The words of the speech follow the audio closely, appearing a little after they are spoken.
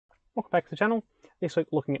Welcome back to the channel. This week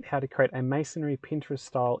looking at how to create a Masonry Pinterest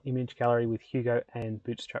style image gallery with Hugo and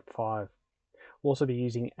Bootstrap 5. We'll also be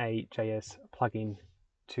using a JS plugin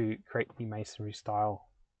to create the Masonry style.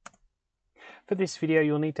 For this video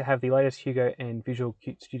you'll need to have the latest Hugo and Visual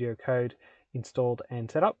Studio Code installed and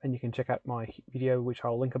set up, and you can check out my video which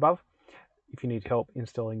I'll link above if you need help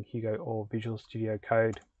installing Hugo or Visual Studio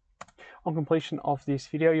Code. On completion of this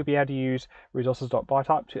video you'll be able to use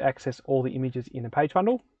resources.bytype to access all the images in a page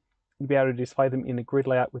bundle. You'll be able to display them in a grid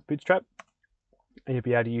layout with Bootstrap, and you'll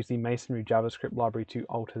be able to use the Masonry JavaScript library to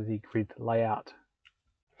alter the grid layout.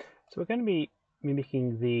 So we're going to be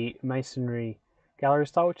mimicking the Masonry gallery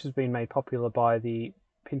style, which has been made popular by the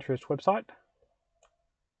Pinterest website.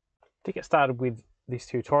 To get started with this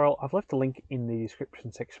tutorial, I've left a link in the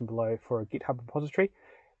description section below for a GitHub repository,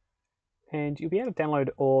 and you'll be able to download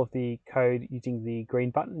all of the code using the green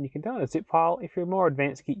button. You can download a zip file. If you're a more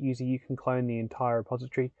advanced Git user, you can clone the entire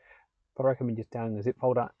repository, but I recommend just downloading the zip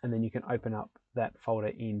folder, and then you can open up that folder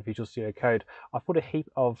in Visual Studio Code. I've put a heap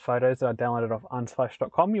of photos that I downloaded off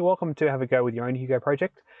unsplash.com. You're welcome to have a go with your own Hugo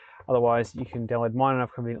project. Otherwise, you can download mine, and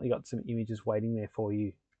I've conveniently got some images waiting there for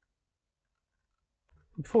you.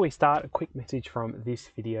 Before we start, a quick message from this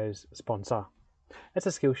video's sponsor. As a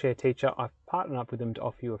Skillshare teacher, I've partnered up with them to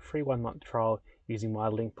offer you a free 1-month trial using my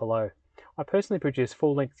link below. I personally produce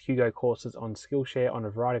full-length Hugo courses on Skillshare on a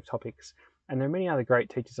variety of topics, and there are many other great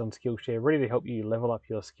teachers on Skillshare ready to help you level up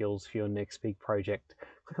your skills for your next big project.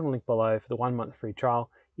 Click on the link below for the 1-month free trial.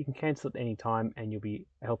 You can cancel at any time and you'll be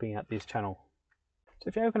helping out this channel. So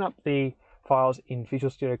if you open up the files in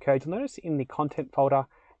Visual Studio Code, you'll notice in the content folder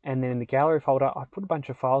and then in the gallery folder, I've put a bunch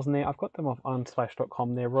of files in there. I've got them off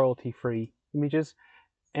unsplash.com. They're royalty-free images.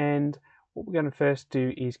 And what we're going to first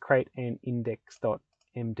do is create an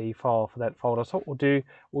index.md file for that folder. So what we'll do,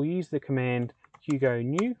 we'll use the command Hugo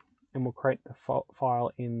new, and we'll create the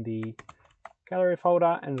file in the gallery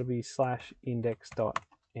folder, and it'll be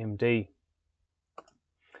 /index.md.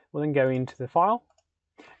 We'll then go into the file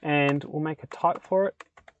and we'll make a type for it,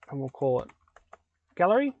 and we'll call it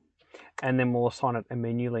gallery, and then we'll assign it a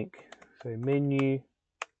menu link. So menu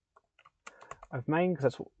of main, because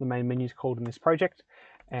that's what the main menu is called in this project,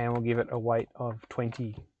 and we'll give it a weight of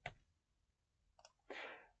 20.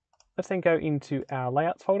 Let's then go into our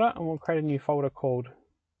layouts folder, and we'll create a new folder called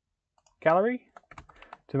gallery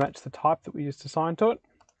to match the type that we just assigned to it,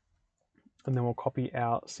 and then we'll copy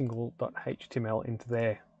our single.html into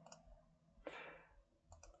there.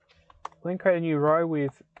 We'll then create a new row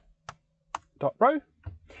with .row,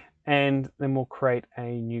 and then we'll create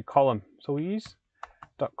a new column. So we'll use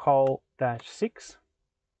 .col-6,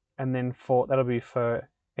 and then that'll be for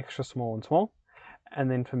extra small and small,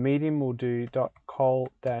 and then for medium we'll do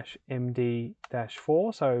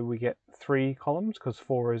 .col-md-4, so we get 3 columns because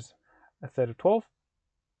 4 is a third of 12.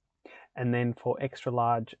 And then for extra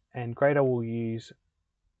large and greater we'll use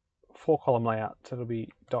 4-column layout, so it'll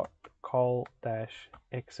be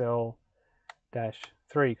 .col-xl-3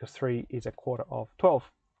 because 3 is a quarter of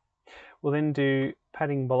 12. We'll then do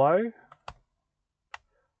padding below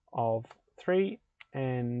of 3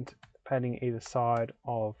 and padding either side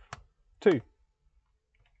of 2.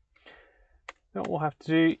 Now what we'll have to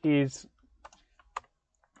do is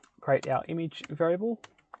create our image variable.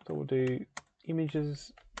 So we'll do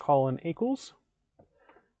images : equals,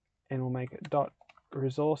 and we'll make it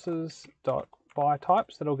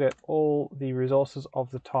 .resources.bytype, so that'll get all the resources of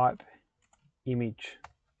the type image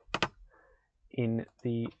in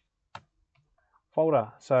the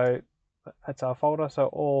folder. So that's our folder, so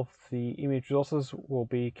all of the image resources will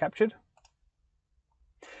be captured.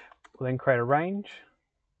 We'll then create a range,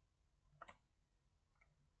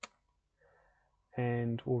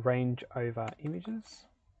 and we'll range over images.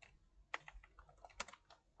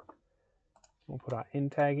 We'll put our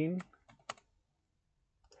end tag in,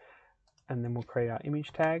 and then we'll create our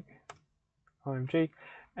image tag, img,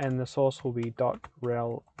 and the source will be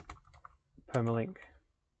 .rel permalink.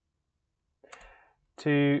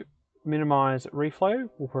 To minimize reflow,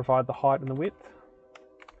 we'll provide the height and the width.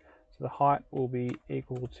 So the height will be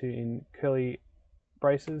equal to, in curly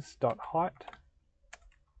braces, .height,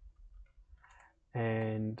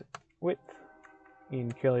 and width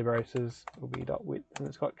in curly braces will be .width, and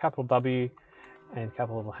it's got capital W and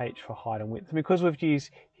capital H for height and width. And because we've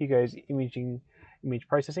used Hugo's image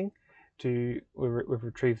processing we've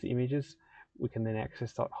retrieved the images, we can then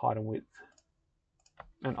access .height and width.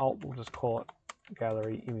 And alt, we'll just call it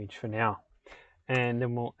gallery image for now. And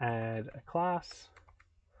then we'll add a class.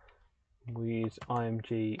 We'll use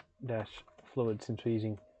img-fluid since we're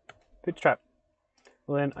using Bootstrap.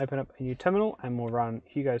 We'll then open up a new terminal and we'll run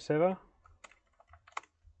Hugo server.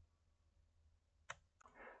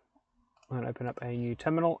 I'm going to open up a new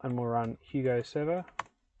terminal and we'll run Hugo server.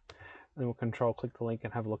 Then we'll control click the link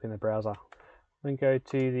and have a look in the browser. Then go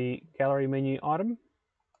to the gallery menu item.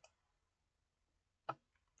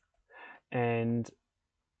 And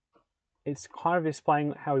it's kind of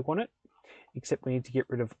displaying how we want it, except we need to get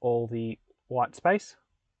rid of all the white space.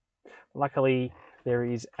 Luckily, there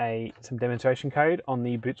is some demonstration code on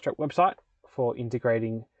the Bootstrap website for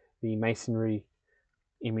integrating the Masonry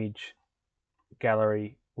image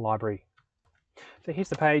gallery library. So here's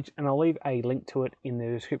the page, and I'll leave a link to it in the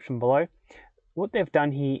description below. What they've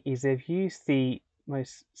done here is they've used the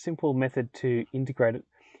most simple method to integrate it.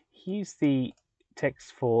 Here's the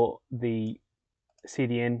text for the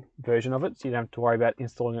CDN version of it, so you don't have to worry about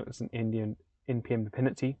installing it as an npm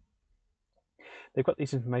dependency. They've got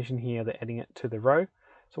this information here, they're adding it to the row.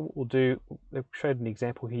 So what we'll do, they've showed an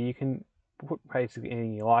example here, you can put basically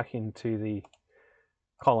anything you like into the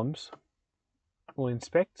columns. We'll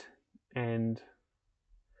inspect, and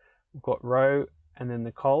we've got row and then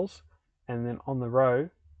the cols, and then on the row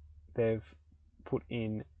they've put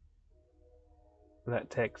in that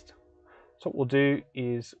text. So what we'll do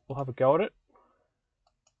is we'll have a go at it.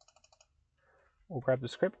 We'll grab the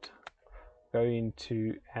script, go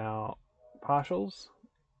into our partials,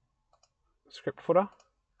 script footer,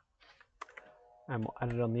 and we'll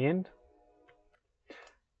add it on the end.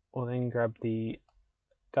 We'll then grab the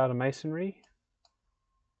data masonry,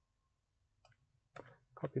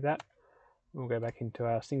 copy that, we'll go back into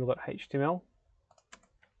our single.html,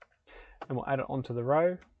 and we'll add it onto the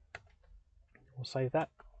row. We'll save that,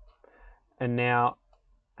 and now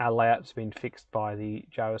our layout's been fixed by the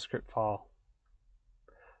JavaScript file.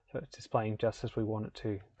 So it's displaying just as we want it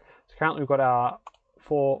to. So currently we've got our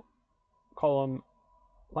 4-column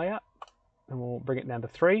layout, and we'll bring it down to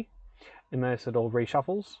 3, and notice it all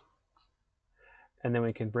reshuffles, and then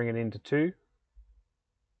we can bring it into 2,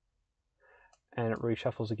 and it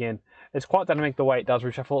reshuffles again. It's quite dynamic the way it does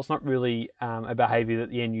reshuffle. It's not really a behavior that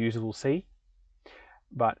the end user will see,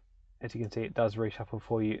 but as you can see, it does reshuffle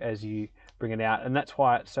for you as you bring it out, and that's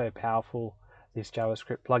why it's so powerful, this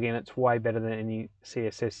JavaScript plugin. It's way better than any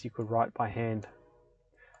CSS you could write by hand,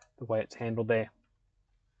 the way it's handled there.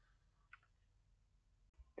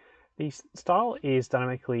 The style is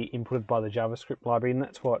dynamically inputted by the JavaScript library, and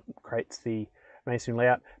that's what creates the Masonry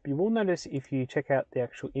layout. But you will notice if you check out the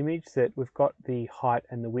actual image that we've got the height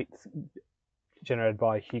and the width generated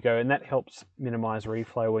by Hugo, and that helps minimize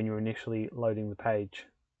reflow when you're initially loading the page.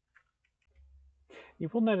 You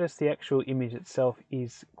will notice the actual image itself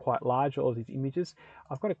is quite large, all of these images.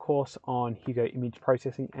 I've got a course on Hugo image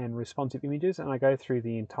processing and responsive images, and I go through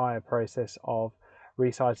the entire process of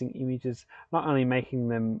resizing images, not only making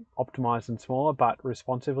them optimized and smaller, but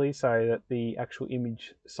responsively, so that the actual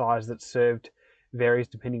image size that's served varies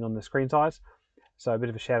depending on the screen size. So a bit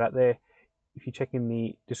of a shout out there. If you check in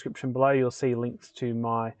the description below, you'll see links to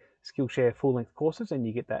my Skillshare full-length courses, and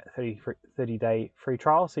you get that 30-day free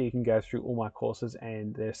trial, so you can go through all my courses,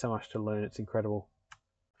 and there's so much to learn, it's incredible.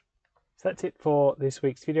 So that's it for this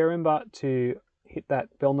week's video. Remember to hit that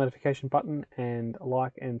bell notification button and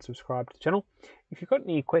like and subscribe to the channel. If you've got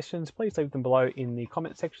any questions, please leave them below in the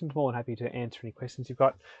comment section. I'm more than happy to answer any questions you've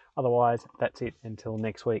got. Otherwise, that's it until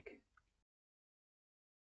next week.